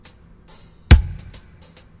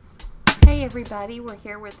Hey everybody, we're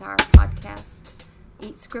here with our podcast,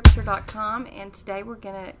 eatscripture.com, and today we're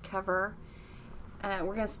going to cover,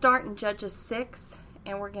 we're going to start in Judges 6,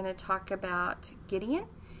 and we're going to talk about Gideon.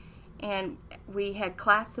 And we had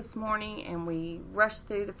class this morning, and we rushed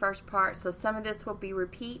through the first part, so some of this will be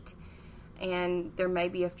repeat, and there may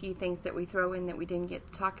be a few things that we throw in that we didn't get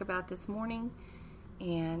to talk about this morning,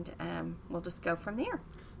 and we'll just go from there.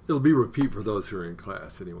 It'll be repeat for those who are in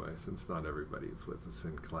class anyway, since not everybody is with us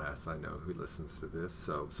in class. I know who listens to this.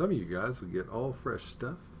 So some of you guys will get all fresh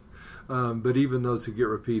stuff. But even those who get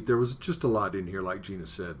repeat, there was just a lot in here, like Gina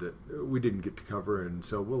said, that we didn't get to cover. And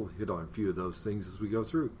so we'll hit on a few of those things as we go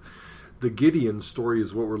through. The Gideon story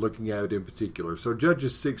is what we're looking at in particular. So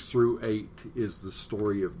Judges 6 through 8 is the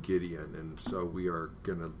story of Gideon. And so we are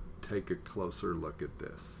going to take a closer look at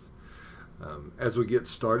this. As we get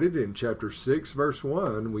started in chapter 6, verse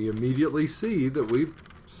 1, we immediately see that we've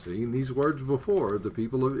seen these words before. The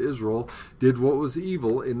people of Israel did what was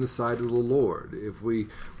evil in the sight of the Lord. If we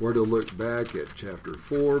were to look back at chapter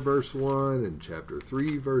 4, verse 1, and chapter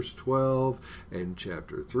 3, verse 12, and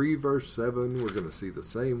chapter 3, verse 7, we're going to see the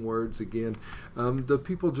same words again. The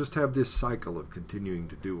people just have this cycle of continuing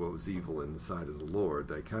to do what was evil in the sight of the Lord.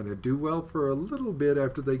 They kind of do well for a little bit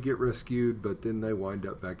after they get rescued, but then they wind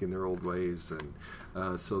up back in their old ways,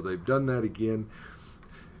 and so they've done that again.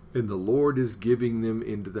 And the Lord is giving them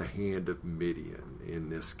into the hand of Midian in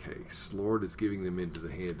this case. Lord is giving them into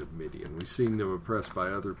the hand of Midian. We've seen them oppressed by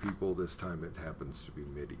other people. This time it happens to be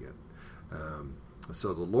Midian.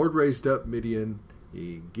 So the Lord raised up Midian.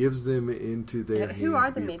 He gives them into their hand who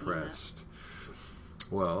are the to be Midianites? oppressed.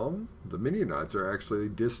 Well, the Midianites are actually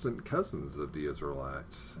distant cousins of the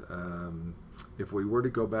Israelites. If we were to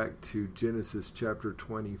go back to Genesis chapter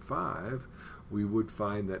 25, we would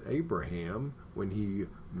find that Abraham, when he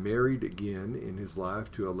married again in his life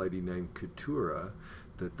to a lady named Keturah,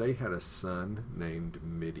 that they had a son named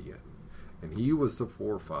Midian. And he was the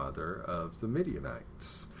forefather of the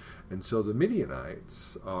Midianites. And so the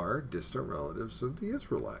Midianites are distant relatives of the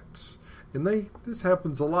Israelites. And this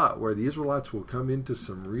happens a lot, where the Israelites will come into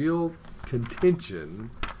some real contention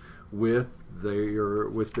with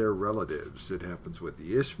their relatives. It happens with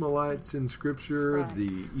the Ishmaelites in Scripture, right.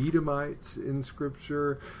 The Edomites in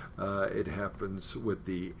Scripture. It happens with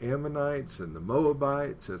the Ammonites and the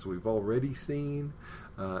Moabites, as we've already seen.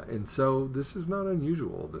 And so this is not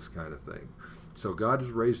unusual, this kind of thing. So God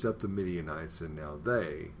has raised up the Midianites, and now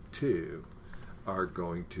they, too, are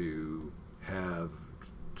going to have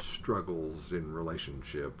struggles in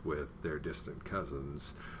relationship with their distant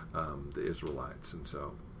cousins, the Israelites. And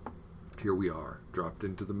so here we are, dropped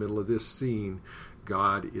into the middle of this scene.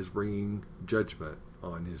 God is bringing judgment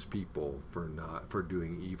on his people for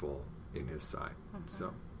doing evil in his sight. Mm-hmm.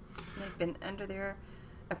 So they've been under their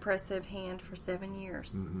oppressive hand for 7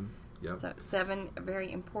 years. Mm-hmm. Yep. So 7, a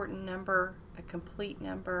very important number, a complete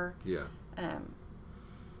number. Yeah.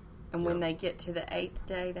 And when they get to the 8th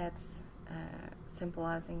day, that's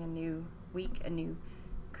symbolizing a new week, a new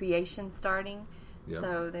creation starting. Yep.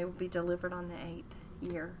 So they will be delivered on the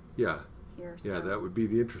 8th year. Yeah. Here, yeah, so. That would be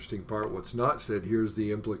the interesting part. What's not said here is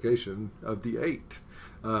the implication of the 8.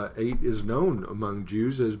 8 is known among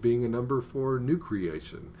Jews as being a number for new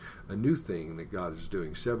creation, a new thing that God is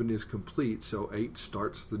doing. 7 is complete, so 8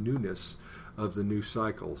 starts the newness of the new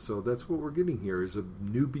cycle. So that's what we're getting here, is a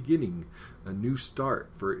new beginning, a new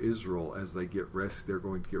start for Israel as they're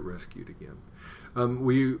going to get rescued again.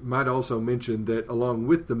 We might also mention that along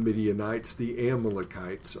with the Midianites, the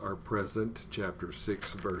Amalekites are present. Chapter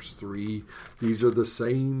 6, verse 3. These are the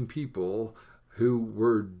same people who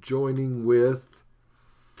were joining with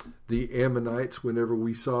the Ammonites whenever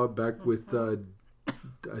we saw back with, I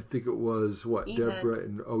think it was, Ehud. Deborah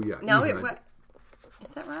and, No, Ehud.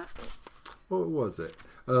 Is that right? What was it?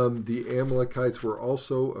 The Amalekites were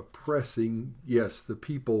also oppressing, the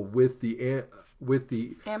people with the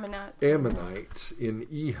Ammonites in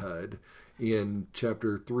Ehud in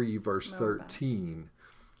chapter 3, verse 13.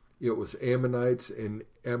 It was Ammonites and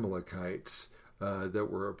Amalekites that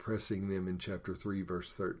were oppressing them in chapter 3,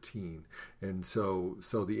 verse 13. And so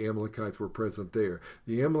the Amalekites were present there.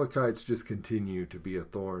 The Amalekites just continue to be a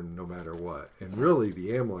thorn no matter what. And really,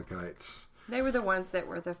 the Amalekites... They were the ones that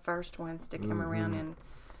were the first ones to come around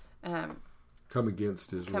and... come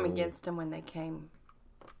against Israel. Come against them when they came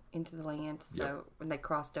into the land. So when they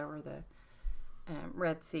crossed over the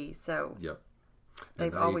Red Sea. So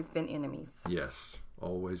they've always been enemies. Yes,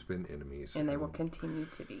 always been enemies. And they will continue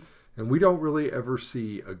to be. And we don't really ever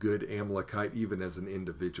see a good Amalekite even as an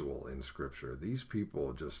individual in Scripture. These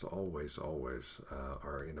people just always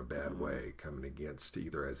are in a bad way coming against,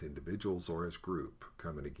 either as individuals or as group,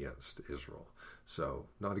 coming against Israel. So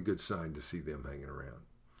not a good sign to see them hanging around.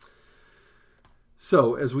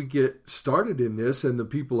 So as we get started in this, and the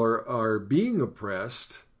people are being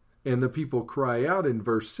oppressed, and the people cry out in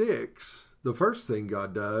verse 6, the first thing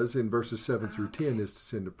God does in verses 7 through 10 is to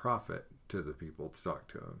send a prophet to the people to talk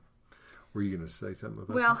to them. Were you going to say something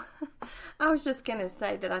about that? I was just going to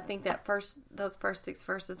say that I think that those first 6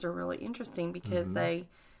 verses are really interesting because they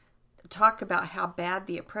talk about how bad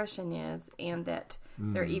the oppression is, and that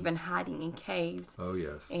they're even hiding in caves. Oh,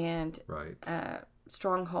 yes. And right.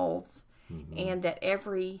 Strongholds. And that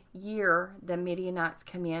every year the Midianites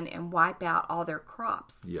come in and wipe out all their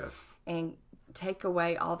crops. Yes. And take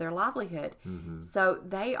away all their livelihood. So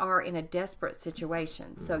they are in a desperate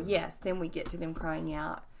situation. So yes, then we get to them crying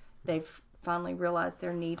out. They've finally realized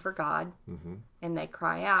their need for God, and they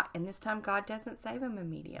cry out. And this time God doesn't save them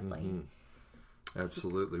immediately.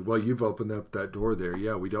 Absolutely. Well, you've opened up that door there.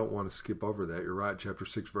 Yeah, we don't want to skip over that. You're right. Chapter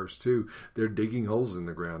 6, verse 2, they're digging holes in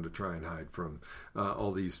the ground to try and hide from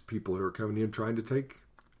all these people who are coming in, trying to take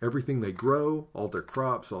everything they grow, all their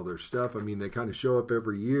crops, all their stuff. I mean, they kind of show up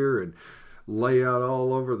every year and lay out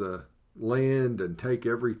all over the land and take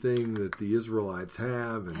everything that the Israelites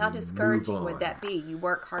have. And how discouraging would that be? You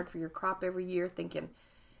work hard for your crop every year thinking,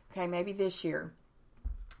 okay, maybe this year.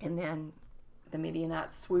 And then the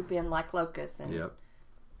Midianites swoop in like locusts. And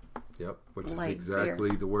Yep. Which is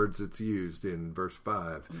exactly the words that's used in verse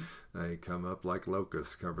 5. They come up like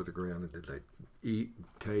locusts, cover the ground, and they eat,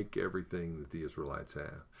 take everything that the Israelites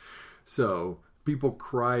have. So people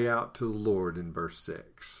cry out to the Lord in verse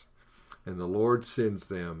 6. And the Lord sends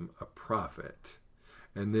them a prophet.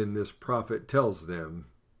 And then this prophet tells them,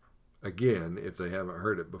 again, if they haven't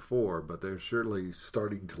heard it before, but they're surely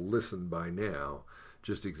starting to listen by now,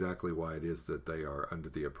 just exactly why it is that they are under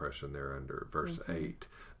the oppression they're under. Verse 8,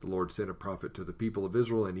 the Lord sent a prophet to the people of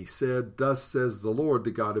Israel, and he said, "Thus says the Lord,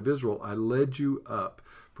 the God of Israel, I led you up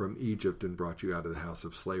from Egypt and brought you out of the house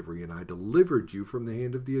of slavery, and I delivered you from the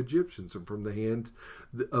hand of the Egyptians and from the hand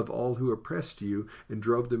of all who oppressed you, and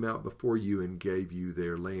drove them out before you and gave you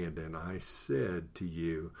their land. And I said to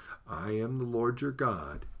you, I am the Lord your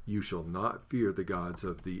God. You shall not fear the gods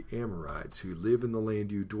of the Amorites who live in the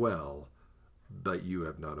land you dwell, but you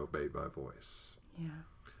have not obeyed my voice." Yeah.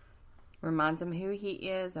 Reminds him who he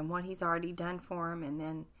is and what he's already done for him, and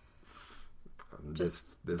then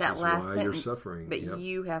this that is last why sentence, you're suffering. but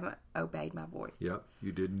you haven't obeyed my voice. Yep,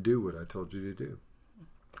 you didn't do what I told you to do.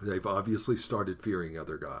 They've obviously started fearing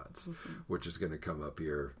other gods, which is going to come up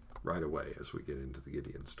here right away as we get into the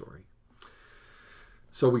Gideon story.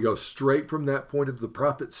 So we go straight from that point of the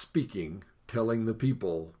prophet speaking, telling the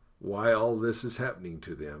people why all this is happening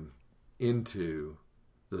to them, into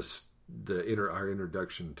our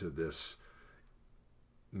introduction to this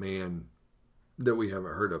man that we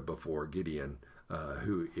haven't heard of before, Gideon,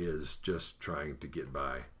 who is just trying to get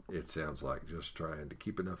by. It sounds like just trying to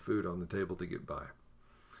keep enough food on the table to get by.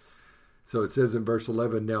 So it says in verse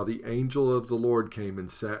 11, "Now the angel of the Lord came and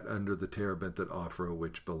sat under the terebinth at Ophrah,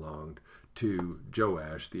 which belonged to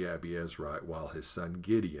Joash the Abiezrite, while his son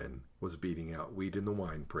Gideon was beating out wheat in the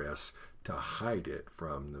winepress to hide it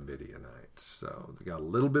from the Midianites." So they got a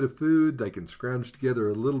little bit of food. They can scrounge together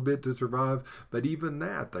a little bit to survive. But even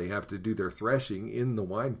that, they have to do their threshing in the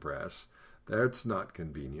winepress. That's not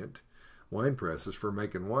convenient. Winepress is for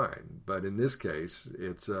making wine. But in this case,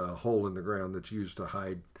 it's a hole in the ground that's used to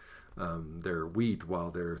hide their wheat while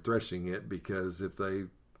they're threshing it, because if they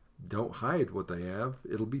don't hide what they have,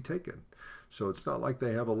 it'll be taken. So it's not like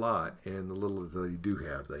they have a lot, and the little that they do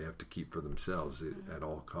have, they have to keep for themselves at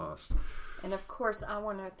all costs. And of course, I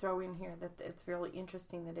want to throw in here that it's really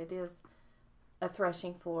interesting that it is a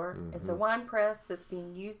threshing floor. It's a wine press that's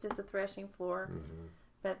being used as a threshing floor.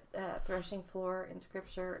 But threshing floor in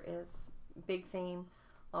Scripture is a big theme.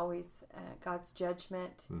 Always God's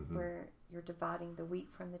judgment, where you're dividing the wheat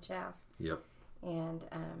from the chaff. Yep. And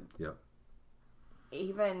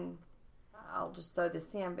even, I'll just throw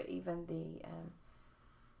this in, but even the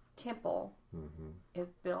temple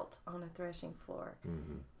is built on a threshing floor.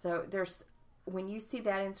 So when you see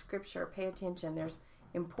that in Scripture, pay attention. There's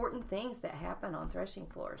important things that happen on threshing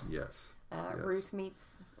floors. Yes.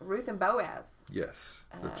 Yes. Ruth and Boaz. Yes,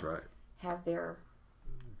 that's right.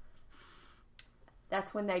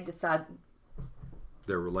 That's when they decide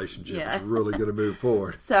their relationship is really going to move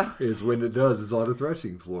forward. So is when it does. It's on a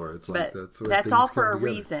threshing floor. It's like that's all for a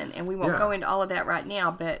reason, and we won't go into all of that right now.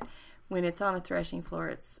 But when it's on a threshing floor,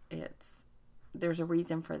 it's there's a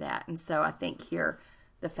reason for that. And so I think here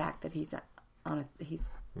the fact that he's on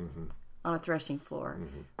a threshing floor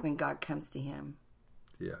when God comes to him.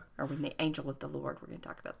 Yeah. Or when the angel of the Lord, we're going to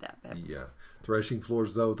talk about that. But. Yeah. Threshing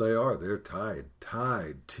floors, though they're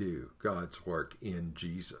tied to God's work in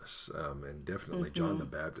Jesus. And definitely John the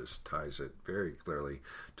Baptist ties it very clearly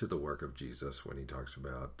to the work of Jesus when he talks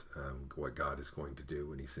about what God is going to do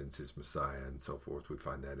when he sends his Messiah and so forth. We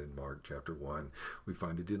find that in Mark chapter 1. We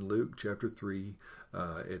find it in Luke chapter 3.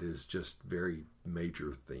 It is just very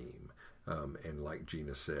major theme. And like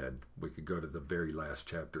Gina said, we could go to the very last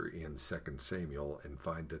chapter in 2 Samuel and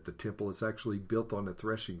find that the temple is actually built on a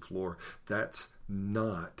threshing floor. That's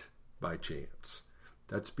not by chance.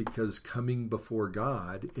 That's because coming before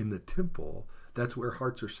God in the temple, that's where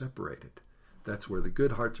hearts are separated. That's where the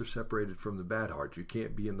good hearts are separated from the bad hearts. You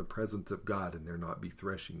can't be in the presence of God and there not be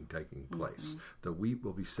threshing taking place. The wheat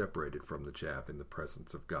will be separated from the chaff in the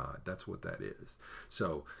presence of God. That's what that is.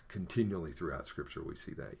 So continually throughout Scripture we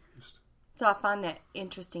see that used. So I find that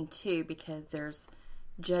interesting too, because there's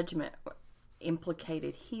judgment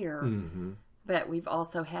implicated here, but we've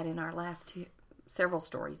also had in our last several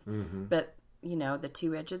stories. But the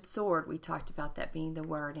two-edged sword, we talked about that being the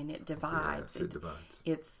word, and it divides. Yes, it divides.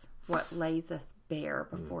 It's what lays us bare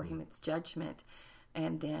before Him. It's judgment,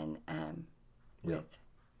 and then with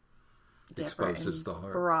Deborah exposes and the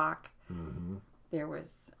heart. Barak, there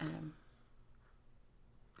was.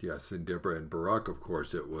 Yes, in Deborah and Barak, of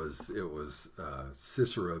course, it was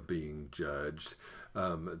Sisera being judged.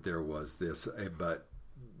 There was this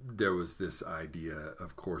idea.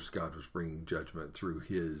 Of course, God was bringing judgment through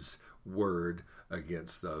His word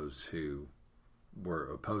against those who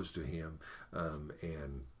were opposed to Him,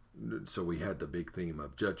 and so we had the big theme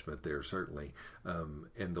of judgment there, certainly.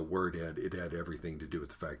 And the word had everything to do with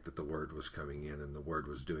the fact that the word was coming in, and the word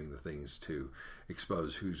was doing the things to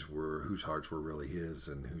expose whose hearts were really His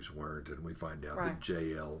and whose weren't. And we find out that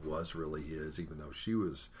Jael was really His, even though she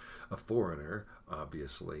was a foreigner,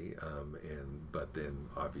 obviously. But then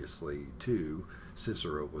obviously too,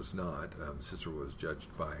 Sisera was not. Sisera was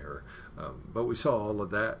judged by her. But we saw all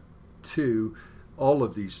of that too. All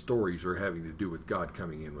of these stories are having to do with God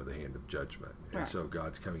coming in with a hand of judgment. And so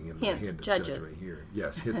God's coming in with a hand of judgment here.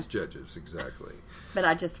 Yes, hence Judges, exactly. But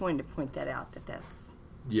I just wanted to point that out, that's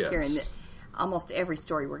here in almost every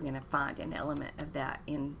story we're going to find an element of that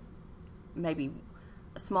in maybe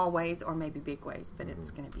small ways or maybe big ways, but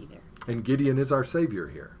it's going to be there. And Gideon is our Savior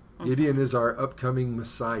here. Gideon is our upcoming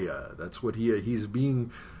Messiah. That's what he's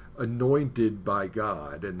being anointed by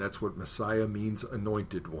God, and that's what Messiah means,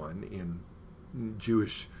 anointed one, in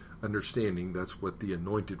Jewish understanding. That's what the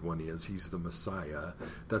anointed one is. He's the Messiah.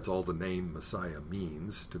 That's all the name Messiah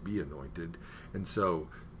means, to be anointed. And so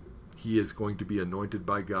he is going to be anointed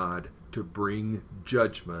by God to bring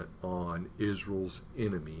judgment on Israel's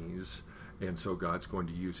enemies, and so God's going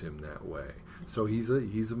to use him that way. So he's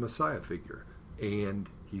a Messiah figure, and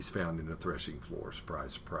he's found in a threshing floor.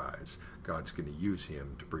 Surprise, surprise. God's going to use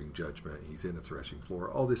him to bring judgment. He's in a threshing floor.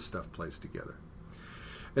 All this stuff plays together.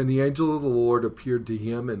 And the angel of the Lord appeared to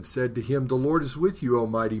him and said to him, "The Lord is with you, O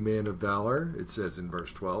mighty man of valor." It says in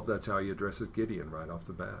verse 12. That's how he addresses Gideon right off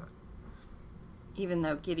the bat. Even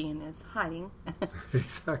though Gideon is hiding.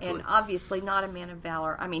 Exactly. And obviously not a man of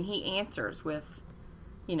valor. I mean, he answers with,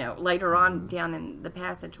 later on down in the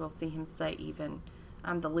passage, we'll see him say even,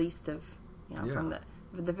 "I'm the least of, from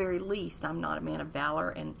the very least, I'm not a man of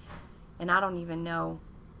valor." And I don't even know,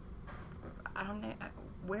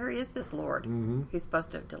 where is this Lord who's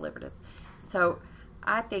supposed to have delivered us? So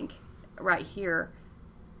I think right here,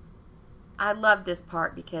 I love this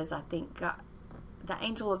part because I think God, the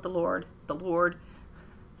angel of the Lord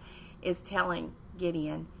is telling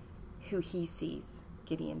Gideon who he sees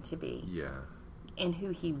Gideon to be. Yeah. And who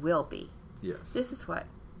he will be. Yes. This is what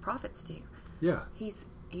prophets do. Yeah. He's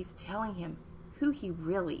telling him who he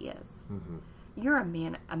really is. Mm-hmm. You're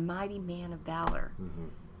a mighty man of valor. Mm-hmm.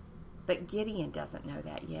 But Gideon doesn't know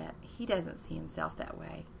that yet. He doesn't see himself that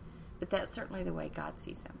way. But that's certainly the way God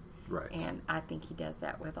sees him. Right. And I think he does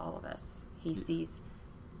that with all of us. He sees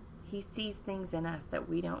things in us that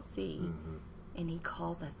we don't see. Mm-hmm. And he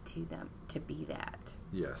calls us to them to be that.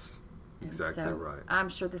 Yes. Exactly right. I'm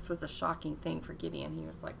sure this was a shocking thing for Gideon. He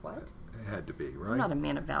was like, "What? It had to be, right? I'm not a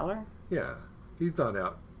man of valor." Yeah. He's not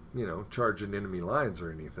out, charging enemy lines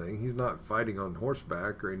or anything. He's not fighting on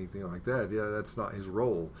horseback or anything like that. Yeah, that's not his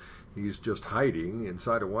role. He's just hiding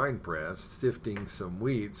inside a wine press, sifting some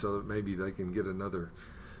wheat so that maybe they can get another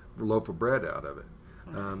loaf of bread out of it.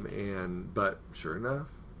 Right. But sure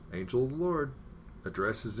enough, angel of the Lord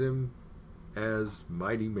addresses him as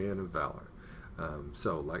mighty man of valor.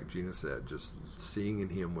 So, like Gina said, just seeing in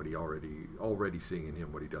him what he already seeing in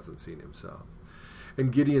him what he doesn't see in himself.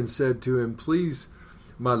 And Gideon said to him, Please,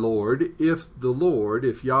 my Lord,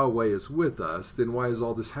 if Yahweh is with us, then why has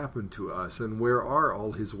all this happened to us? And where are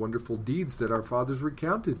all his wonderful deeds that our fathers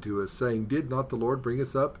recounted to us, saying, Did not the Lord bring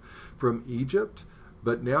us up from Egypt?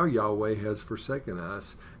 But now Yahweh has forsaken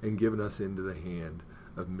us and given us into the hand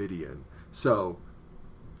of Midian. So,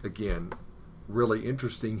 again, really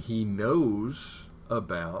interesting. He knows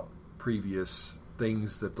about previous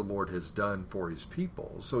things that the Lord has done for his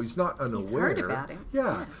people. So he's not unaware. He's heard about him.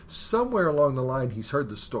 Yeah. Somewhere along the line he's heard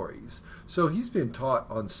the stories. So he's been taught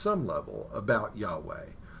on some level about Yahweh.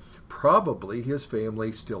 Probably his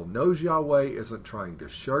family still knows Yahweh, isn't trying to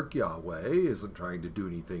shirk Yahweh, isn't trying to do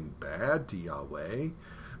anything bad to Yahweh.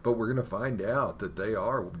 But we're going to find out that they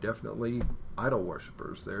are definitely idol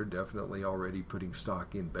worshippers. They're definitely already putting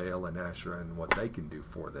stock in Baal and Asherah and what they can do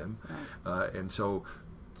for them. Right. And so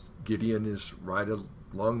Gideon is right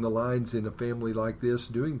along the lines in a family like this,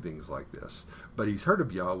 doing things like this. But he's heard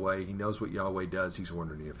of Yahweh. He knows what Yahweh does. He's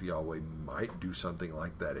wondering if Yahweh might do something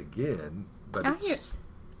like that again. But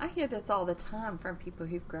I hear this all the time from people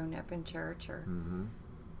who've grown up in church, or,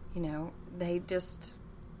 they just,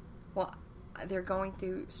 they're going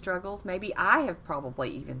through struggles. Maybe I have probably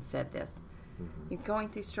even said this. You're going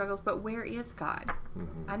through struggles, but where is God?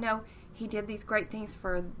 I know he did these great things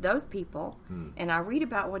for those people, and I read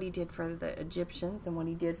about what he did for the Egyptians and what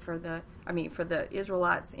he did for the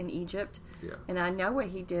Israelites in Egypt, and I know what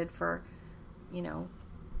he did for,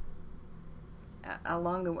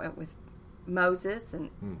 along the way with Moses and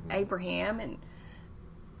Abraham, and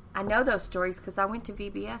I know those stories because I went to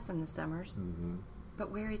VBS in the summers.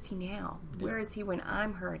 But where is he now? Where is he when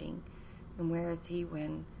I'm hurting, and where is he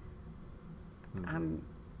when I'm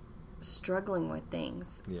struggling with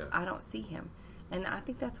things? I don't see him. And I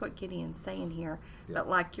think that's what Gideon's saying here. But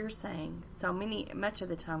like you're saying, much of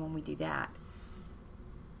the time when we do that,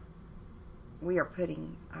 we are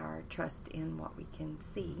putting our trust in what we can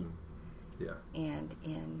see. And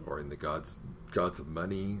in the gods of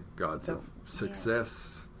money, gods of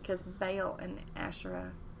success. Because Baal and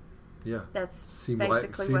Asherah, that's seem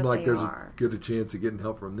basically like what they there's are. a good a chance of getting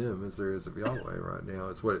help from them as there is of Yahweh right now.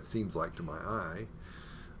 It's what it seems like to my eye.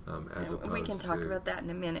 We can talk about that in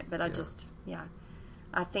a minute, but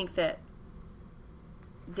I think that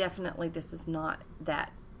definitely this is not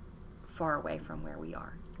that far away from where we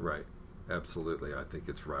are. Right. Absolutely. I think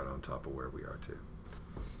it's right on top of where we are too.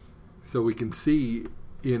 So we can see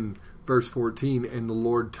in verse 14, and the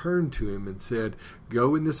Lord turned to him and said,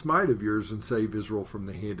 Go in this might of yours and save Israel from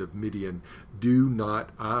the hand of Midian. Do not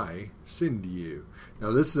I send you?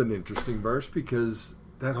 Now this is an interesting verse because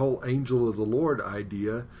that whole angel of the Lord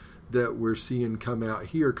idea that we're seeing come out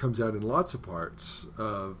here comes out in lots of parts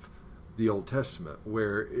of the Old Testament,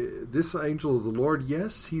 where this angel of the Lord,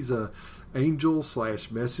 yes, he's a angel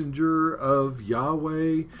 / messenger of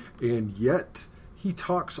Yahweh, and yet he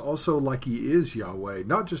talks also like he is Yahweh.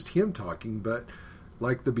 Not just him talking, but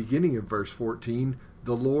like the beginning of verse 14,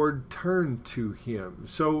 the Lord turned to him.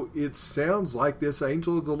 So it sounds like this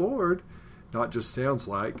angel of the Lord, not just sounds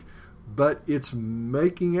like, but it's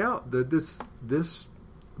making out that this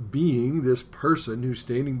being, this person who's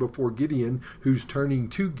standing before Gideon, who's turning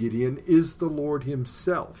to Gideon, is the Lord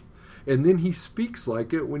himself. And then he speaks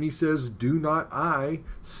like it when he says, Do not I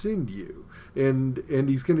send you? And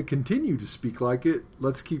he's going to continue to speak like it.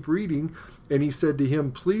 Let's keep reading. And he said to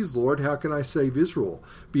him, Please, Lord, how can I save Israel?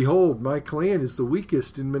 Behold, my clan is the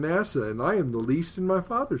weakest in Manasseh, and I am the least in my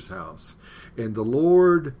father's house. And the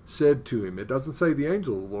Lord said to him, it doesn't say the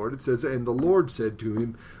angel of the Lord, it says, and the Lord said to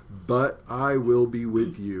him, But I will be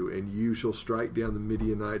with you, and you shall strike down the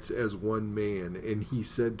Midianites as one man. And he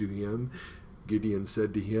said to him, Gideon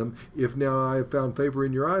said to him, If now I have found favor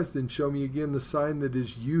in your eyes, then show me again the sign that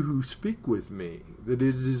is you who speak with me. That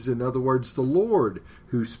it is, in other words, the Lord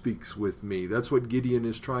who speaks with me. That's what Gideon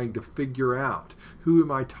is trying to figure out. Who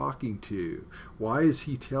am I talking to? Why is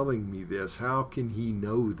he telling me this? How can he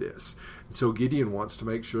know this? And so Gideon wants to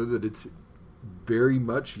make sure that it's very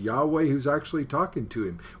much Yahweh who's actually talking to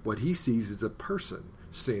him. What he sees is a person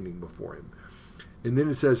standing before him. And then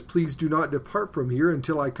it says, Please do not depart from here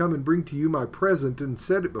until I come and bring to you my present and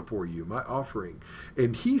set it before you, my offering.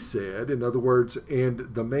 And he said, in other words,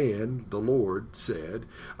 and the man, the Lord, said,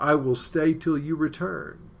 I will stay till you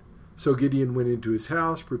return. So Gideon went into his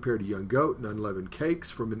house, prepared a young goat and unleavened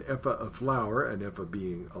cakes from an ephah of flour, an ephah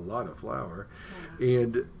being a lot of flour,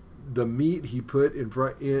 and the meat he put in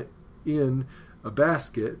a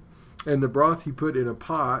basket, and the broth he put in a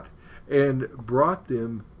pot, and brought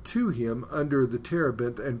them to him under the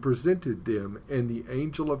terebinth and presented them. And the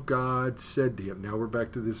angel of God said to him, now we're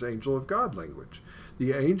back to this angel of God language.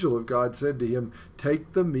 the angel of God said to him,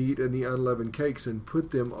 "Take the meat and the unleavened cakes and put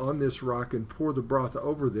them on this rock and pour the broth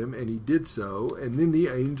over them." And he did so. And then the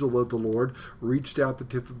angel of the Lord reached out the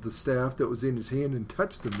tip of the staff that was in his hand and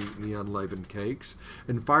touched the meat and the unleavened cakes.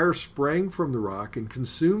 And fire sprang from the rock and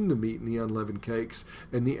consumed the meat and the unleavened cakes.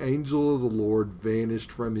 And the angel of the Lord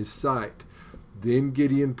vanished from his sight. Then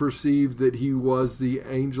Gideon perceived that he was the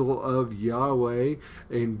angel of Yahweh,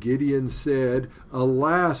 and Gideon said,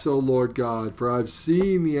 "Alas, O Lord God, for I've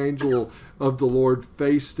seen the angel of the Lord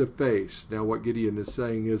face to face." Now what Gideon is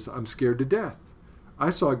saying is, I'm scared to death. I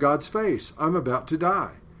saw God's face. I'm about to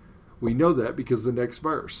die. We know that because the next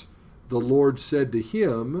verse. The Lord said to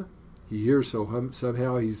him, he hears, so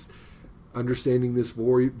somehow he's understanding this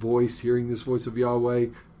voice, hearing this voice of Yahweh,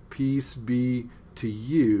 "Peace be to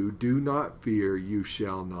you, do not fear, you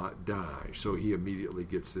shall not die." So he immediately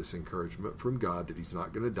gets this encouragement from God that he's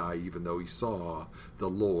not going to die even though he saw the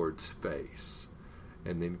Lord's face.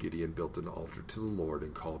 And then Gideon built an altar to the Lord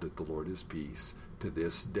and called it "The Lord is Peace." To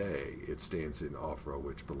this day it stands in Ophrah,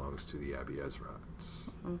 which belongs to the Abiezrites.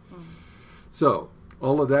 Mm-hmm. So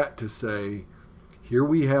all of that to say, here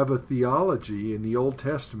we have a theology in the Old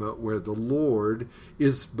Testament where the Lord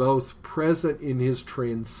is both present in his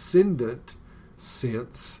transcendent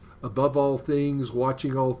sense, above all things,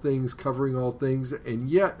 watching all things, covering all things, and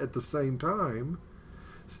yet at the same time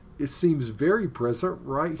it seems very present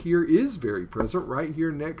right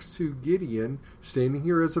here next to Gideon, standing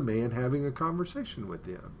here as a man having a conversation with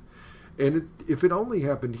him. And if it only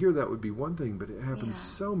happened here, that would be one thing, but it happens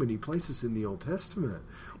so many places in the Old Testament.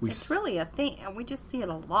 It's really a thing, and we just see it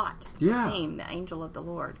a lot. It's a theme, the angel of the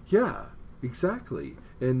Lord. Yeah, exactly.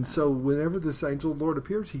 And so whenever this angel of the Lord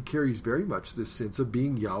appears, he carries very much this sense of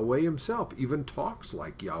being Yahweh himself, even talks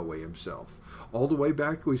like Yahweh himself. All the way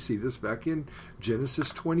back, we see this back in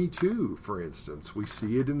Genesis 22, for instance. We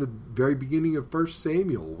see it in the very beginning of 1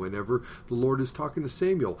 Samuel, whenever the Lord is talking to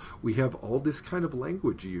Samuel. We have all this kind of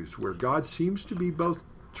language used where God seems to be both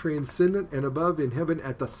transcendent and above in heaven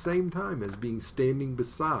at the same time as being standing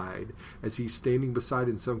beside, as he's standing beside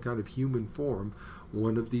in some kind of human form,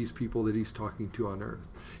 one of these people that he's talking to on earth.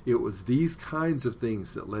 It was these kinds of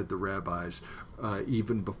things that led the rabbis,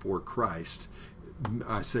 even before Christ.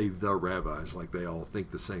 I say the rabbis like they all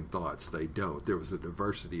think the same thoughts. They don't. There was a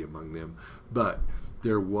diversity among them. But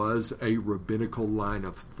there was a rabbinical line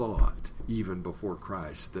of thought, even before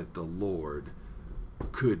Christ, that the Lord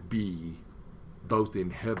could be both in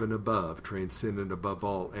heaven above, transcendent above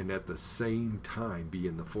all, and at the same time be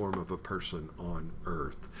in the form of a person on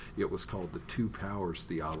earth. It was called the two powers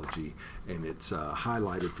theology, and it's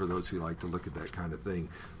highlighted, for those who like to look at that kind of thing,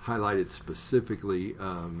 highlighted specifically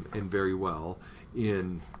and very well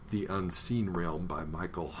in The Unseen Realm by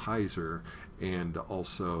Michael Heiser, and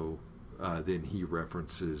also then he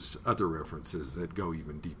references other references that go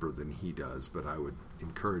even deeper than he does. But I would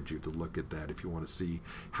encourage you to look at that if you want to see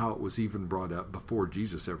how it was even brought up before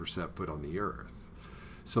Jesus ever set foot on the earth.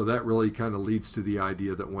 So that really kind of leads to the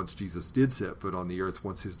idea that once Jesus did set foot on the earth,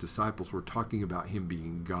 once his disciples were talking about him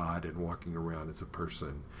being God and walking around as a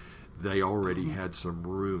person, they already had some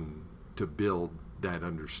room to build that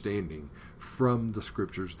understanding from the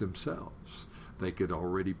scriptures themselves. They could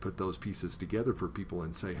already put those pieces together for people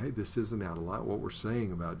and say, hey, this isn't out of line. What we're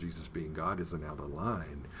saying about Jesus being God isn't out of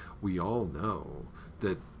line. We all know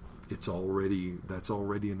that that's already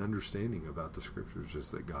an understanding about the scriptures, is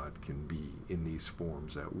that God can be in these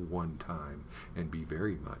forms at one time and be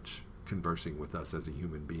very much conversing with us as a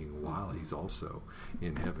human being while he's also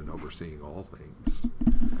in heaven overseeing all things.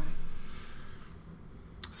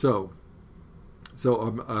 So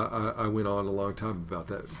I went on a long time about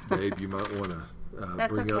that. Babe, you might want to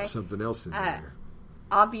bring up something else in there.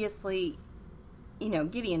 Obviously,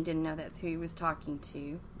 Gideon didn't know that's who he was talking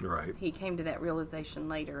to. Right. He came to that realization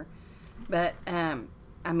later. But, I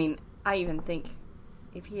even think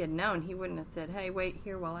if he had known, he wouldn't have said, hey, wait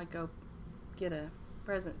here while I go get a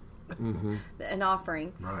present, an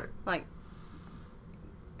offering. Right. Like,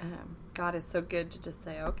 God is so good to just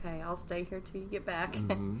say, okay, I'll stay here till you get back.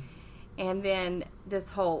 Mm-hmm. And then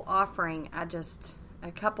this whole offering,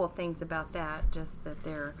 a couple of things about that, just that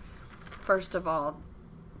they're, first of all,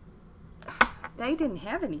 they didn't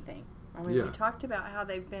have anything. We talked about how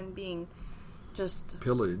they've been being just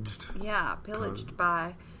pillaged. Yeah, pillaged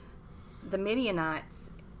by the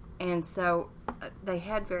Midianites. And so they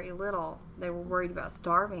had very little. They were worried about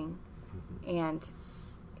starving. Mm-hmm. And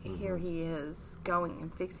here he is going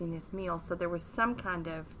and fixing this meal. So there was some kind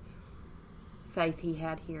of faith he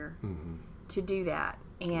had here to do that.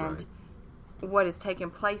 And what has taken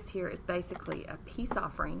place here is basically a peace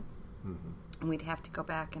offering. And we'd have to go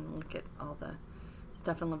back and look at all the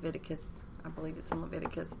stuff in Leviticus I believe it's in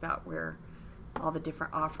Leviticus, about where all the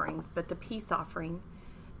different offerings, but the peace offering,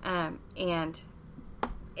 and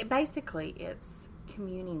basically it's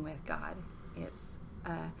communing with God. It's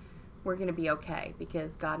we're going to be okay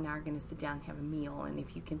because God and I are going to sit down and have a meal, and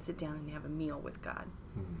if you can sit down and have a meal with God,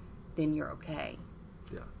 then you're okay.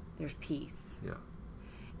 Yeah. There's peace. Yeah.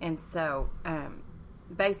 And so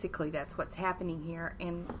basically that's what's happening here,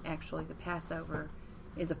 and actually the Passover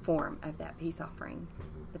is a form of that peace offering,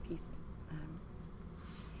 the peace.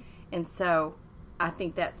 And so I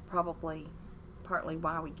think that's probably partly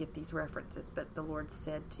why we get these references. But the Lord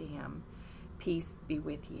said to him, "Peace be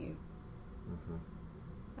with you.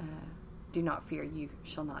 Do not fear, you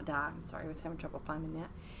shall not die." I'm sorry, I was having trouble finding that.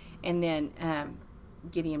 And then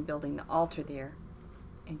Gideon building the altar there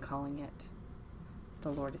and calling it "The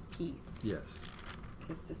Lord is Peace." Yes.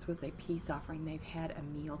 Because this was a peace offering. They've had a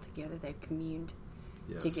meal together. They've communed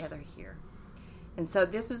together here. And so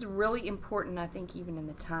this is really important, I think, even in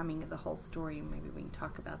the timing of the whole story. Maybe we can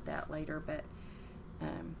talk about that later. But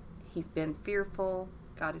he's been fearful.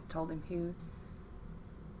 God has told him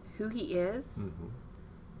who he is.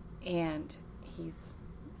 And he's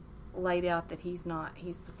laid out that he's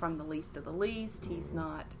from the least of the least. He's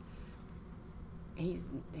not, he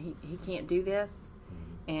can't do this.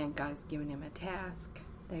 And God has given him a task.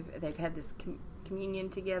 They've had this communion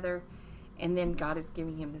together, and then God is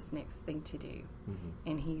giving him this next thing to do.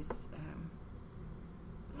 And he's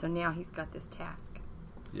so now he's got this task.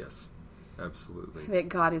 Yes, absolutely. That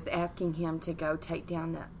God is asking him to go take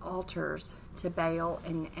down the altars to Baal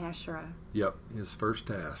and Asherah. Yep, his first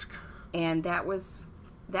task. And that was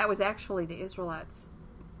actually the Israelites'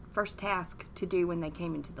 first task to do when they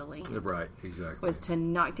came into the land. Right, exactly. Was to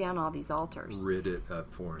knock down all these altars. Rid it of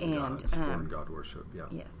foreign gods, foreign god worship. Yeah.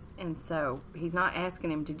 Yes. And so he's not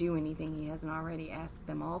asking him to do anything he hasn't already asked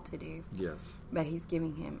them all to do. Yes. But he's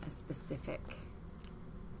giving him a specific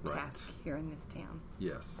task here in this town.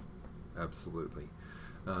 Yes, absolutely.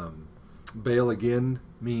 Baal again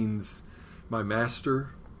means my master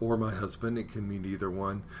or my husband. It can mean either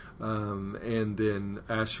one. And then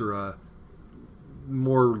Asherah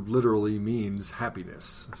more literally means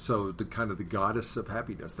happiness. So the kind of the goddess of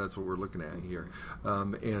happiness. That's what we're looking at here.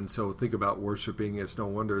 And so think about worshiping. It's no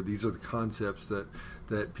wonder these are the concepts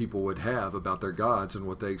that people would have about their gods and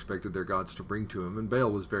what they expected their gods to bring to them. And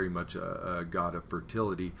Baal was very much a god of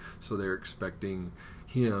fertility. So they're expecting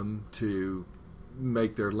him to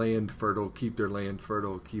make their land fertile, keep their land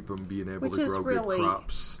fertile, keep them being able to grow good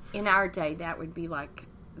crops. In our day, that would be like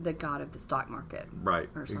the god of the stock market. Right,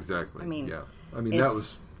 or something. Exactly. I mean, yeah. I mean, that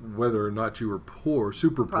was whether or not you were poor,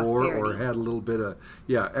 super poor, or had a little bit of,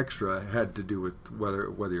 extra, had to do with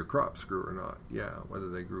whether your crops grew or not. Yeah, whether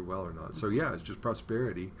they grew well or not. So, it's just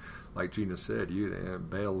prosperity. Like Gina said,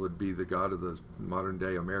 Baal would be the god of the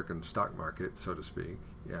modern-day American stock market, so to speak.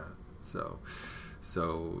 Yeah, so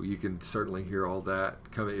you can certainly hear all that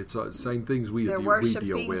coming. It's the same things we deal with. They're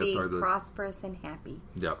worshiping being prosperous and happy.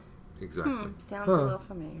 Yep, exactly. Sounds a little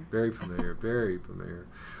familiar. Very familiar, very familiar.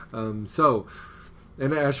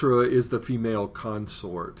 And Asherah is the female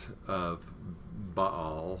consort of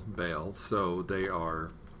Baal. So they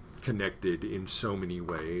are connected in so many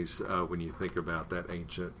ways. When you think about that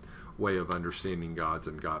ancient way of understanding gods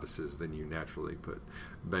and goddesses, then you naturally put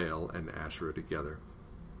Baal and Asherah together.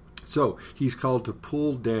 So he's called to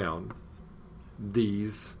pull down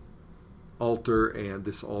this altar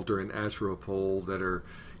and Asherah pole that are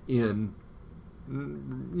in,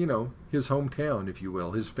 his hometown, if you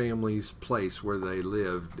will, his family's place where they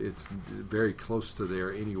lived. It's very close to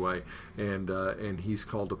there anyway, and he's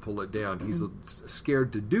called to pull it down. He's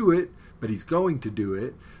scared to do it, but he's going to do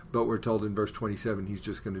it. But we're told in verse 27 he's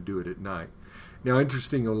just going to do it at night. Now,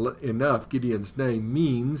 interesting enough, Gideon's name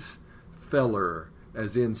means feller,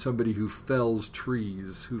 as in somebody who fells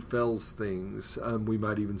trees, who fells things. We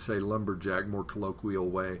might even say lumberjack, more colloquial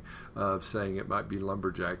way of saying it might be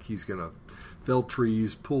lumberjack. He's going to fell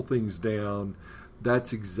trees, pull things down.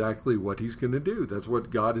 That's exactly what he's going to do. That's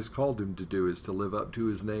what God has called him to do, is to live up to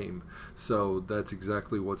his name. So that's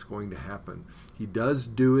exactly what's going to happen. He does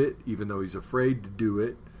do it, even though he's afraid to do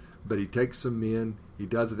it, but he takes some men. He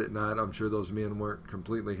does it at night. I'm sure those men weren't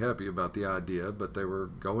completely happy about the idea, but they were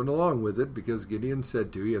going along with it because Gideon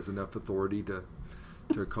said to. He has enough authority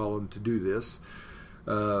to call him to do this.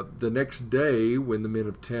 The next day, when the men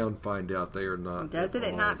of town find out, they are not. He does it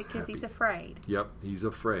at night because happy. He's afraid. Yep, he's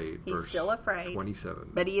afraid. He's Verse still afraid. 27.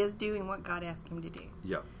 But he is doing what God asked him to do.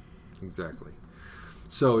 Yep, exactly.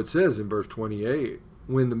 So it says in verse 28,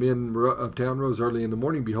 When the men of town rose early in the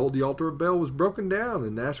morning, behold, the altar of Baal was broken down,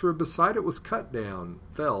 and Asherah beside it was cut down,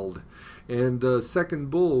 felled, and the second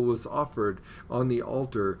bull was offered on the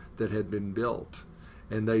altar that had been built.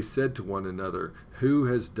 And they said to one another, Who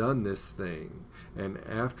has done this thing? And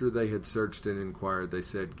after they had searched and inquired, they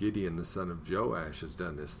said, Gideon the son of Joash has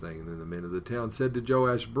done this thing. And then the men of the town said to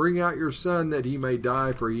Joash, Bring out your son that he may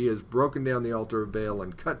die, for he has broken down the altar of Baal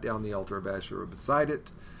and cut down the altar of Asherah beside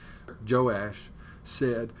it. Joash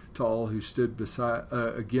said to all who stood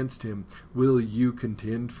against him, Will you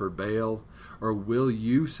contend for Baal, or will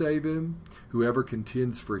you save him? Whoever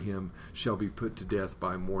contends for him shall be put to death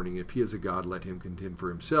by morning. If he is a god, let him contend for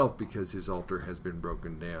himself, because his altar has been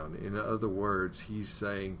broken down. In other words, he's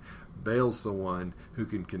saying Baal's the one who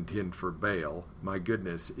can contend for Baal. My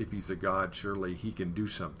goodness, if he's a god, surely he can do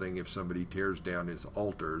something. If somebody tears down his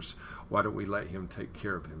altars, why don't we let him take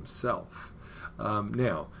care of himself?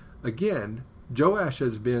 Now, again, Joash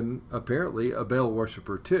has been apparently a Baal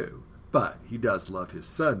worshiper too, but he does love his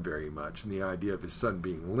son very much, and the idea of his son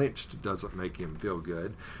being lynched doesn't make him feel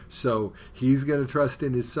good. So he's going to trust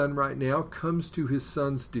in his son right now, comes to his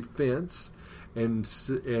son's defense, and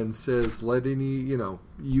says, let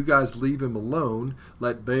you guys leave him alone.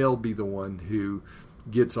 Let Baal be the one who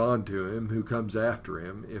gets on to him, who comes after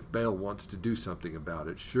him, if Baal wants to do something about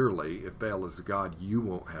it. Surely, if Baal is a god, you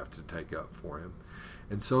won't have to take up for him.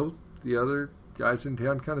 And so the other guys in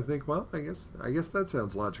town kind of think, well, I guess that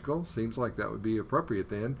sounds logical. Seems like that would be appropriate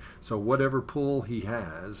then. So whatever pull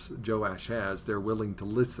Joash has, they're willing to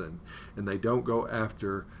listen, and they don't go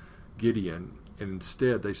after Gideon, and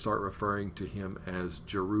instead they start referring to him as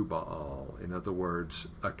Jerubbaal. In other words,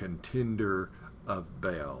 a contender of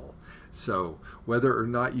Baal. So whether or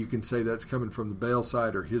not you can say that's coming from the Baal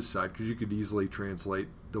side or his side, because you could easily translate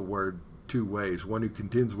the word two ways: one who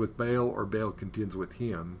contends with Baal, or Baal contends with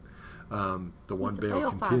him. The one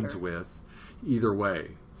Baal contends with. Either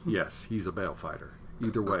way, yes, he's a Baal fighter.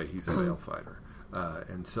 Either way, he's a Baal fighter.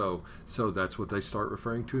 And so that's what they start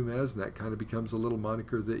referring to him as, and that kind of becomes a little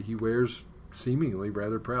moniker that he wears seemingly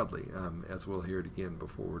rather proudly, as we'll hear it again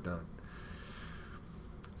before we're done.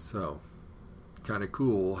 So, kind of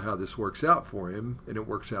cool how this works out for him, and it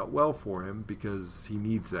works out well for him because he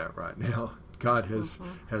needs that right now. God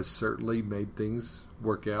has certainly made things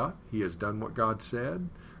work out. He has done what God said.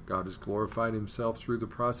 God has glorified himself through the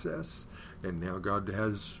process, and now God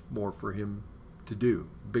has more for him to do,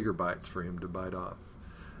 bigger bites for him to bite off.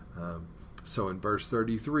 So in verse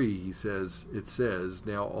 33, it says,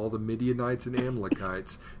 Now all the Midianites and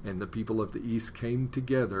Amalekites and the people of the east came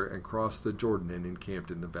together and crossed the Jordan and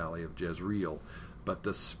encamped in the valley of Jezreel. But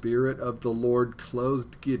the Spirit of the Lord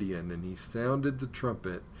clothed Gideon, and he sounded the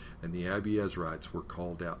trumpet, and the Abiezrites were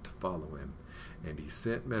called out to follow him. And he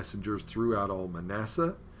sent messengers throughout all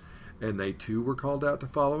Manasseh, and they too were called out to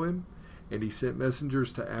follow him. And he sent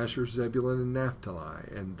messengers to Asher, Zebulun, and Naphtali,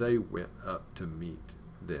 and they went up to meet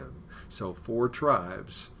them. So 4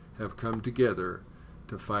 tribes have come together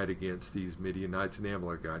to fight against these Midianites and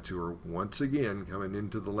Amalekites, who are once again coming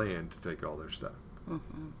into the land to take all their stuff.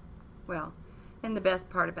 Mm-hmm. Well, and the best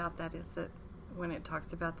part about that is that when it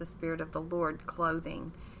talks about the Spirit of the Lord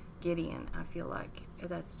clothing Gideon, I feel like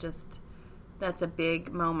that's a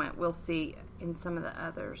big moment. We'll see in some of the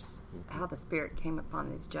others how the Spirit came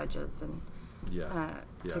upon these judges and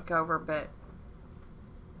took over. But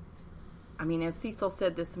I mean, as Cecil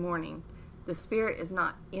said this morning, the Spirit is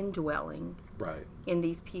not indwelling in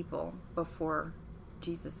these people before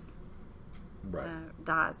Jesus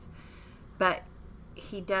dies, but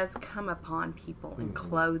he does come upon people and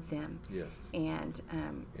clothe them, and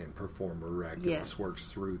perform miraculous works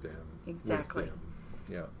through them. Exactly. With them.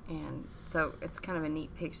 Yeah. And so it's kind of a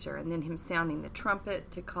neat picture. And then him sounding the trumpet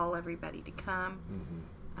to call everybody to come.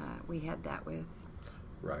 Mm-hmm. We had that with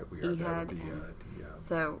we heard that with Ehud.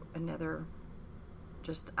 So another,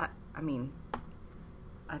 I mean,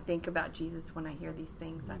 I think about Jesus when I hear these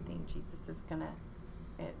things. I think Jesus is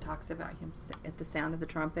it talks about him at the sound of the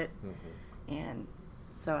trumpet. Mm-hmm. And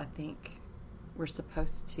so I think we're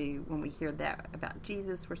supposed to, when we hear that about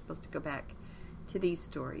Jesus, we're supposed to go back to these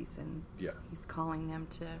stories, and he's calling them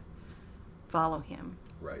to follow him.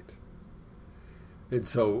 Right. And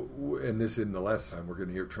so, and this isn't the last time we're going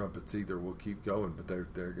to hear trumpets either. We'll keep going, but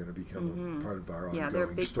they're going to become a part of our ongoing they're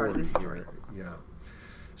a big story. Part of the story. Yeah.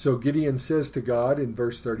 So Gideon says to God in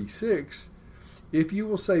verse 36, If you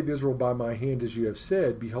will save Israel by my hand as you have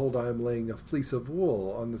said, behold, I am laying a fleece of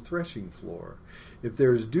wool on the threshing floor. If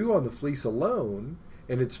there is dew on the fleece alone,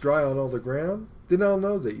 and it's dry on all the ground, then I'll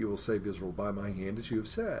know that you will save Israel by my hand as you have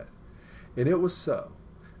said. And it was so.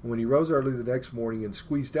 And when he rose early the next morning and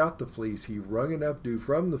squeezed out the fleece, he wrung enough dew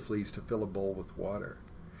from the fleece to fill a bowl with water.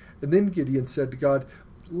 And then Gideon said to God,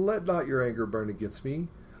 "Let not your anger burn against me.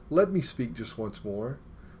 Let me speak just once more.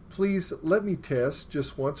 Please let me test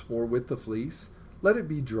just once more with the fleece. Let it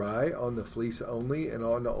be dry on the fleece only, and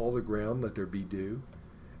on all the ground let there be dew."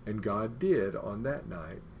 And God did on that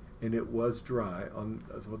night, and it was dry on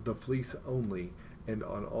the fleece only, and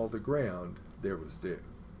on all the ground there was dew.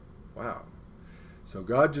 Wow. So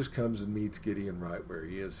God just comes and meets Gideon right where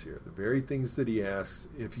he is here. The very things that he asks,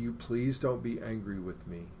 if you please don't be angry with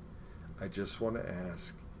me. I just want to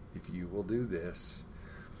ask if you will do this.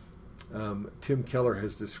 Tim Keller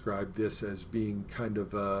has described this as being kind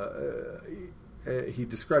of he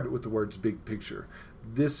described it with the words big picture.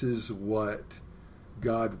 This is what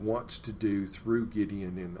God wants to do through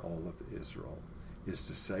Gideon in all of Israel, is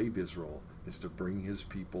to save Israel, is to bring his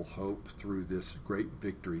people hope through this great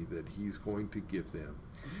victory that he's going to give them.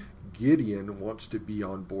 Gideon wants to be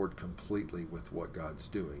on board completely with what God's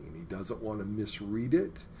doing, and he doesn't want to misread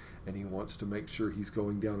it, and he wants to make sure he's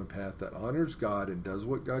going down a path that honors God and does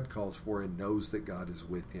what God calls for and knows that God is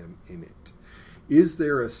with him in it. Is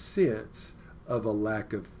there a sense of a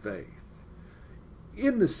lack of faith?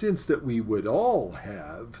 In the sense that we would all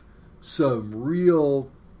have some real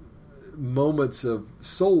moments of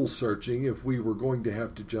soul searching if we were going to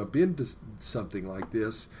have to jump into something like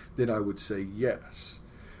this, then I would say yes.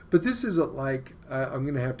 But this isn't like, I'm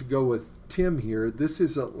going to have to go with Tim here, this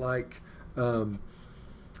isn't like,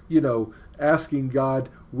 asking God,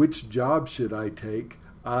 which job should I take?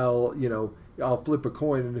 I'll flip a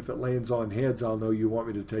coin, and if it lands on heads, I'll know you want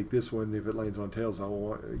me to take this one. If it lands on tails,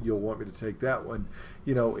 you'll want me to take that one.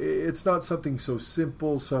 It's not something so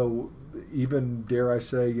simple. So even, dare I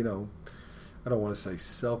say, I don't want to say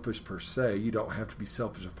selfish per se. You don't have to be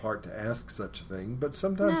selfish of heart to ask such a thing, but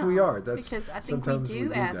sometimes we are. That's because I think we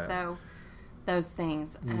do ask those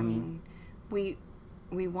things. Mm-hmm. I mean,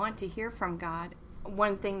 we want to hear from God.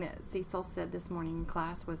 One thing that Cecil said this morning in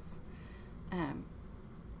class was,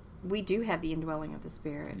 we do have the indwelling of the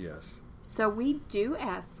Spirit. Yes. So we do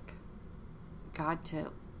ask God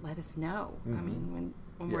to let us know. Mm-hmm. I mean,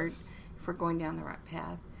 when if we're going down the right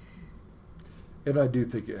path. And I do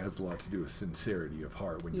think it has a lot to do with sincerity of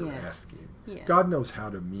heart when you're asking. Yes. God knows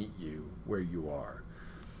how to meet you where you are.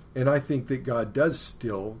 And I think that God does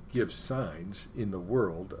still give signs in the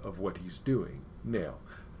world of what he's doing. Now,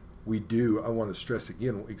 I want to stress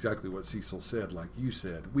again exactly what Cecil said, like you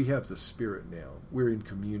said. We have the Spirit now. We're in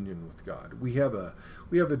communion with God. We have a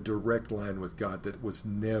direct line with God that was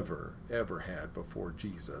never, ever had before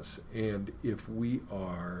Jesus. And if we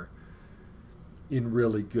are in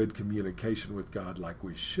really good communication with God like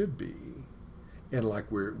we should be, and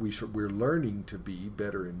like we're learning to be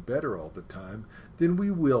better and better all the time, then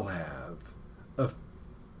we will have a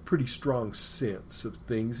pretty strong sense of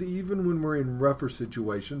things. Even when we're in rougher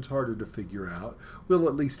situations, harder to figure out, we'll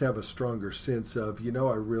at least have a stronger sense of,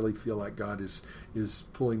 I really feel like God is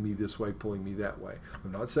pulling me this way, pulling me that way.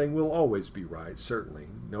 I'm not saying we'll always be right. Certainly,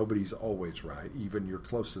 nobody's always right. Even your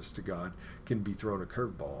closest to God can be thrown a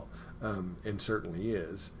curveball, and certainly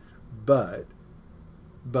is. But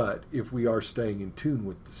if we are staying in tune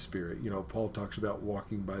with the Spirit, Paul talks about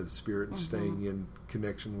walking by the Spirit and staying in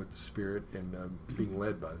connection with the Spirit and being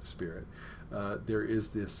led by the Spirit. There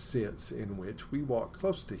is this sense in which we walk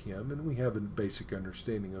close to him and we have a basic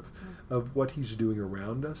understanding of what he's doing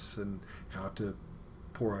around us and how to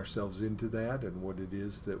pour ourselves into that and what it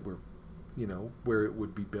is that we're, where it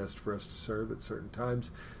would be best for us to serve at certain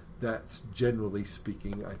times. That's generally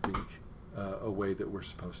speaking, I think, a way that we're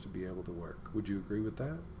supposed to be able to work. Would you agree with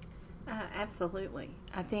that? Absolutely.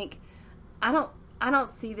 I think I don't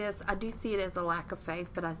see this. I do see it as a lack of faith,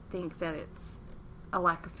 but I think that it's a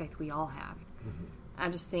lack of faith we all have. Mm-hmm. I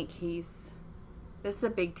just think this is a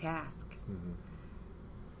big task.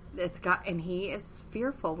 Mm-hmm. And he is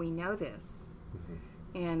fearful. We know this.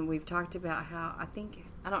 Mm-hmm. And we've talked about how, I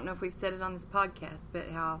don't know if we've said it on this podcast, but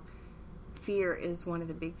how fear is one of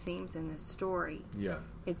the big themes in this story. Yeah.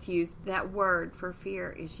 It's used, that word for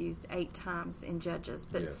fear is used 8 times in Judges,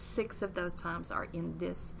 but 6 of those times are in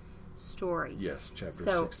this story. Yes, chapter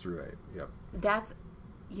 6 through 8. Yep. That's,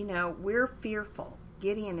 we're fearful.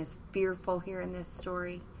 Gideon is fearful here in this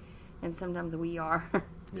story, and sometimes we are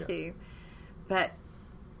too. But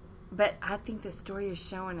I think the story is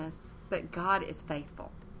showing us, but God is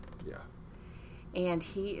faithful. Yeah. And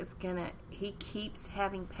he keeps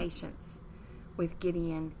having patience with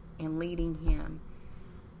Gideon and leading him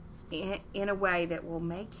in a way that will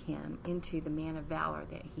make him into the man of valor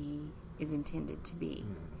that he is intended to be.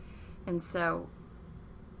 Mm. And so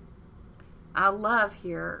I love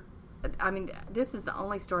here, this is the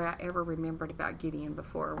only story I ever remembered about Gideon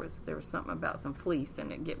before, was there was something about some fleece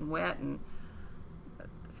and it getting wet, and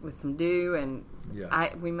with some dew, and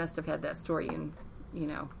Yeah. we must have had that story in,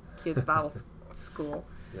 kids' Bible school.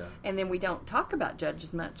 Yeah. And then we don't talk about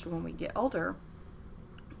Judges much when we get older,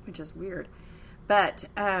 which is weird. But,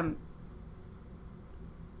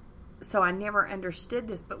 so I never understood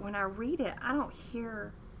this, but when I read it, I don't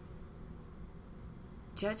hear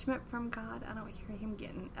judgment from God. I don't hear him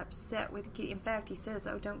getting upset with Gideon. In fact, he says,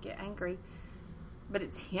 "Oh, don't get angry." But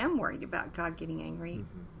it's him worried about God getting angry.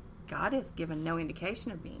 Mm-hmm. God has given no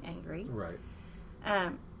indication of being angry. Right.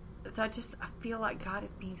 So I feel like God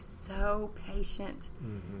is being so patient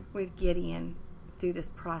Mm-hmm. with Gideon through this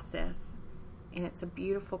process. And it's a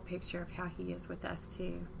beautiful picture of how he is with us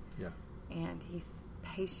too. Yeah. And he's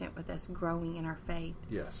patient with us growing in our faith.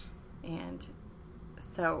 Yes. And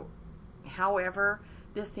so, however,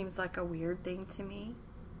 this seems like a weird thing to me.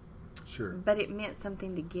 Sure. But it meant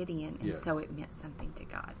something to Gideon, and Yes. so it meant something to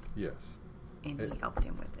God. Yes. And he helped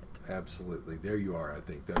him with it. Absolutely. There you are. I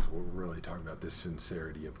think that's what we're really talking about, this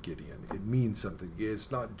sincerity of Gideon. It means something.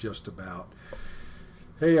 It's not just about,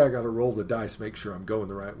 hey, I got to roll the dice, make sure I'm going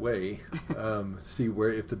the right way. See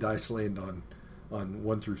where, if the dice land on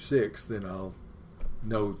 1 through 6, then I'll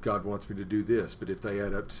know God wants me to do this. But if they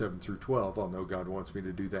add up to 7 through 12, I'll know God wants me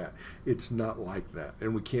to do that. It's not like that.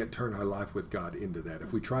 And we can't turn our life with God into that.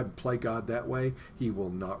 If we try to play God that way, he will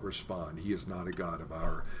not respond. He is not a God of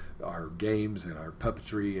our games and our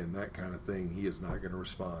puppetry and that kind of thing. He is not going to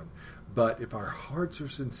respond. But if our hearts are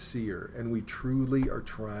sincere and we truly are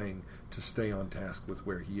trying to stay on task with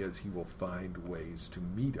where he is, he will find ways to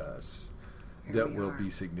meet us that will be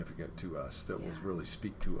significant to us, that will really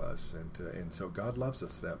speak to us, and so God loves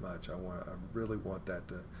us that much. I really want that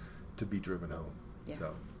to be driven home. Yeah,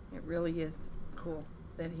 so it really is cool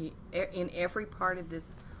that he, in every part of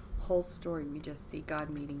this whole story, we just see God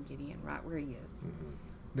meeting Gideon right where he is. Mm-hmm.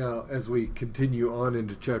 Now, as we continue on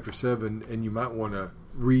into chapter 7, and you might want to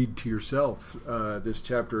read to yourself this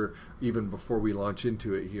chapter even before we launch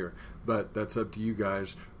into it here, but that's up to you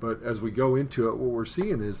guys. But as we go into it, what we're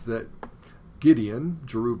seeing is that Gideon,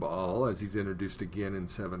 Jerubbaal, as he's introduced again in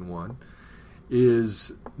 7:1,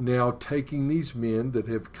 is now taking these men that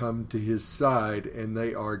have come to his side, and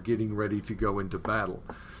they are getting ready to go into battle.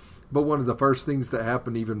 But one of the first things that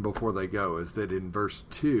happen even before they go is that in verse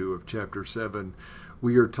 2 of chapter 7,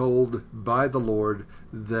 we are told by the Lord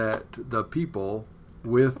that the people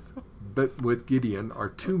with Gideon are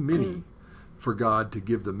too many for God to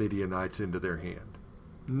give the Midianites into their hand.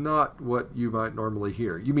 Not what you might normally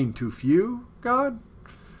hear. You mean too few, God?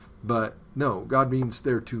 But no, God means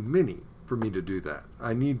they're too many for me to do that.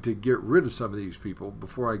 I need to get rid of some of these people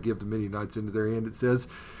before I give the Midianites into their hand. It says,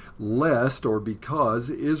 lest or because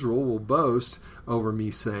Israel will boast over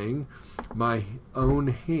me, saying, my own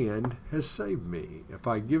hand has saved me. If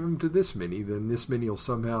I give them to this many, then this many will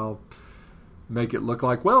somehow make it look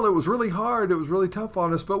like, well, it was really hard, it was really tough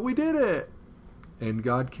on us, but we did it. And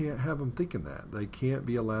God can't have them thinking that. They can't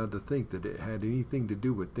be allowed to think that it had anything to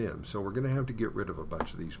do with them. So we're going to have to get rid of a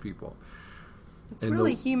bunch of these people. It's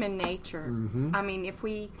really human nature. Mm-hmm. I mean, if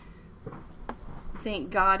we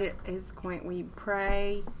think God is going, we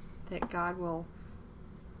pray that God will,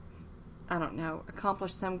 I don't know,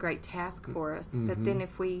 accomplish some great task for us. Mm-hmm. But then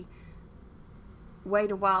if we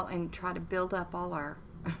wait a while and try to build up all our...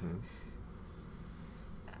 Mm-hmm.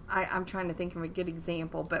 I'm trying to think of a good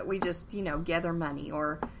example, but we just, gather money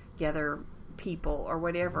or gather people or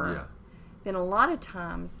whatever. Yeah. Then a lot of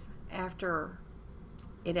times after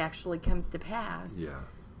it actually comes to pass,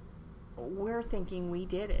 we're thinking we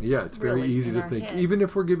did it. Yeah, it's very easy to think. Heads. Even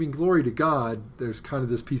if we're giving glory to God, there's kind of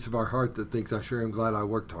this piece of our heart that thinks, I sure am glad I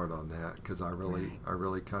worked hard on that, because I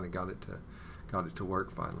really kind of got it to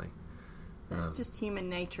work finally. That's just human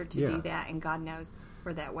nature to do that, and God knows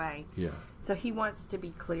we're that way. Yeah. So he wants to be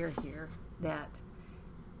clear here that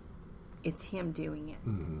it's him doing it.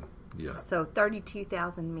 Mm-hmm. Yeah. So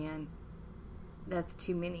 32,000 men, that's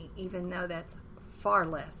too many, even though that's far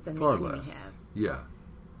less than the enemy has. Yeah.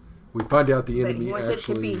 We find out the enemy But he wants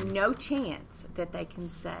actually... it to be no chance that they can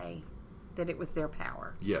say that it was their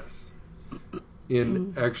power. Yes.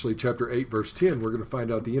 In actually chapter 8, verse 10, we're going to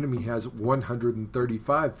find out the enemy has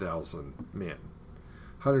 135,000 men.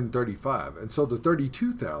 135. And so the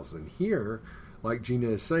 32,000 here, like Gina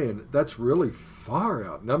is saying, that's really far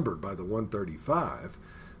outnumbered by the 135.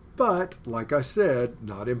 But, like I said,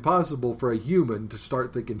 not impossible for a human to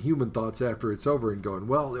start thinking human thoughts after it's over and going,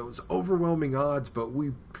 well, it was overwhelming odds, but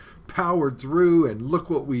we powered through, and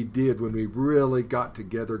look what we did when we really got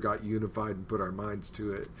together, got unified, and put our minds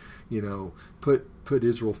to it. Put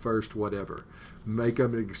Israel first, whatever. Make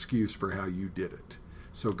them an excuse for how you did it.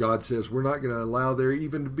 So God says, we're not going to allow there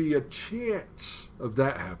even to be a chance of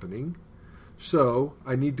that happening. So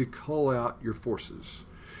I need to call out your forces.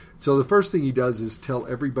 So the first thing he does is tell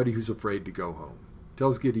everybody who's afraid to go home.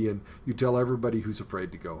 Tells Gideon, you tell everybody who's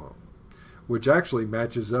afraid to go home. Which actually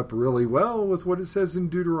matches up really well with what it says in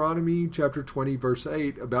Deuteronomy chapter 20, verse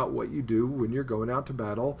 8, about what you do when you're going out to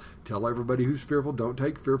battle. Tell everybody who's fearful, don't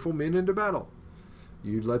take fearful men into battle.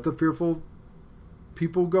 You let the fearful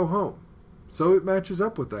people go home. So it matches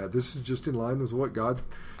up with that. This is just in line with what God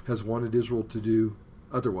has wanted Israel to do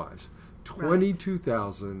otherwise.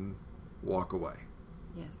 22,000 walk away.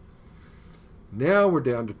 Yes. Now we're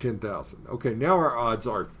down to 10,000. Okay, now our odds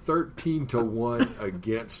are 13-1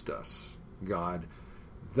 against us, God.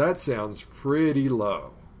 That sounds pretty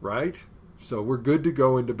low, right? So we're good to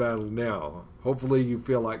go into battle now. Hopefully you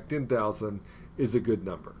feel like 10,000 is a good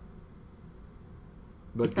number.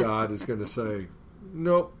 But God is going to say,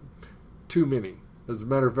 nope, too many. As a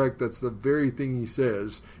matter of fact, that's the very thing he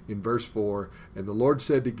says in verse 4. And the Lord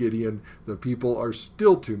said to Gideon, the people are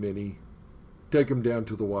still too many. Take them down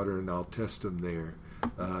to the water, and I'll test them there.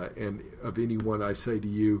 And of any one I say to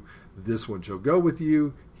you, this one shall go with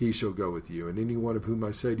you, he shall go with you. And any one of whom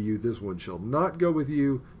I say to you, this one shall not go with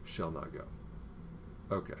you, shall not go.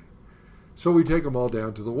 Okay. So we take them all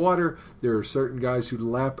down to the water. There are certain guys who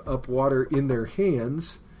lap up water in their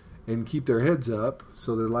hands and keep their heads up,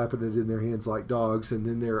 so they're lapping it in their hands like dogs. And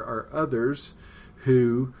then there are others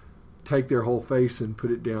who take their whole face and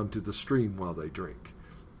put it down to the stream while they drink.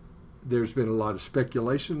 There's been a lot of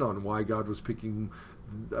speculation on why God was picking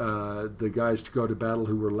the guys to go to battle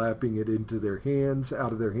who were lapping it into their hands,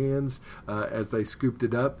 out of their hands, as they scooped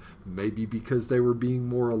it up. Maybe because they were being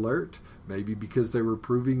more alert. Maybe because they were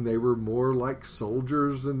proving they were more like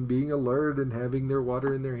soldiers and being alert and having their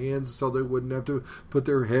water in their hands so they wouldn't have to put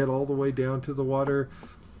their head all the way down to the water.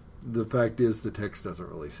 The fact is, the text doesn't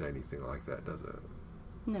really say anything like that, does it?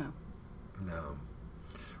 No. No.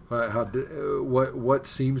 What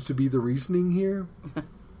seems to be the reasoning here?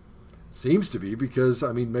 Seems to be because,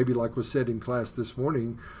 I mean, maybe like was said in class this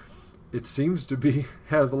morning, it seems to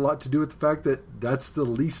have a lot to do with the fact that that's the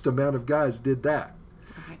least amount of guys did that.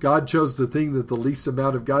 Okay. God chose the thing that the least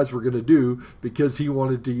amount of guys were going to do because he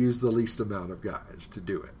wanted to use the least amount of guys to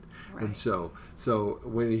do it. Right. And so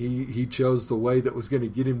when he chose the way that was going to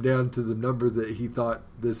get him down to the number that he thought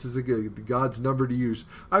this is God's number to use,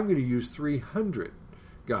 I'm going to use 300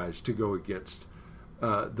 guys to go against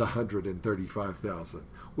the 135,000.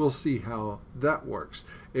 We'll see how that works.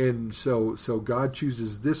 And so God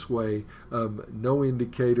chooses this way, no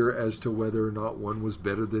indicator as to whether or not one was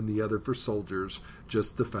better than the other for soldiers,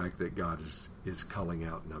 just the fact that God is culling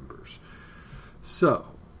out numbers. So,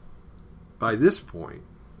 by this point,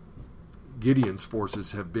 Gideon's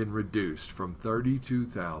forces have been reduced from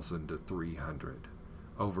 32,000 to 300,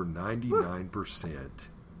 over 99%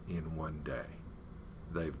 in one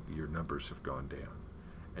day. Your numbers have gone down.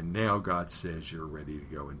 And now God says you're ready to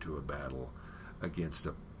go into a battle against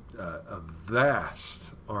a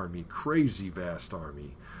vast army, crazy vast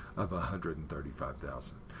army of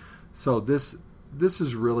 135,000. So this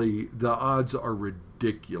is really, the odds are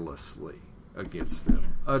ridiculously against them.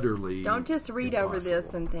 Yeah. Utterly. Don't just read impossible. over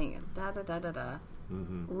this and think, da-da-da-da-da.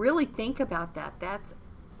 Mm-hmm. Really think about that. That's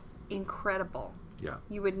incredible. Yeah.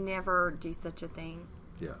 You would never do such a thing.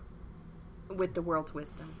 Yeah. With the world's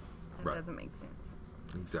wisdom. That right. doesn't make sense.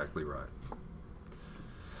 Exactly right.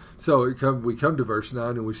 So we come to verse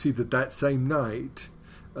 9, and we see that same night,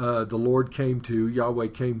 Yahweh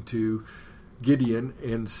came to Gideon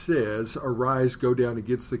and says, arise, go down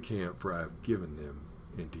against the camp, for I have given them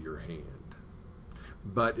into your hand.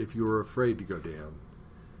 But if you are afraid to go down,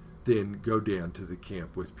 then go down to the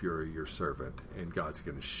camp with Purah, your servant, and God's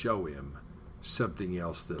going to show him something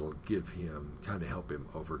else that'll kind of help him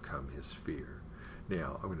overcome his fear.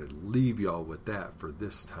 Now, I'm going to leave y'all with that for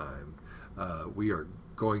this time. We are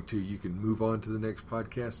you can move on to the next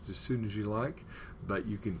podcast as soon as you like, but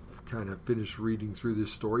you can kind of finish reading through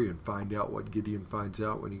this story and find out what Gideon finds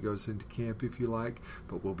out when he goes into camp if you like,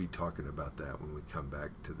 but we'll be talking about that when we come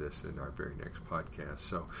back to this in our very next podcast.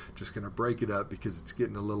 So just going to break it up because it's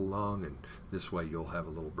getting a little long, and this way you'll have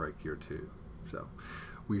a little break here too. So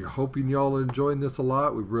we're hoping y'all are enjoying this a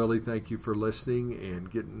lot. We really thank you for listening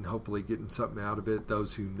and hopefully getting something out of it.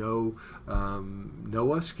 Those who know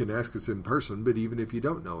us can ask us in person, but even if you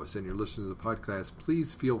don't know us and you're listening to the podcast,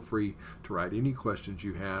 please feel free to write any questions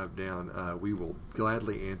you have down. We will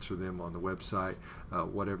gladly answer them on the website,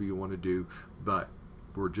 whatever you want to do. But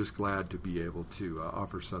we're just glad to be able to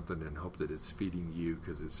offer something and hope that it's feeding you,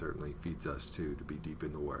 because it certainly feeds us too, to be deep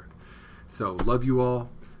in the Word. So love you all.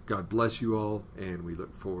 God bless you all, and we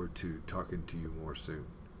look forward to talking to you more soon.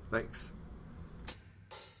 Thanks.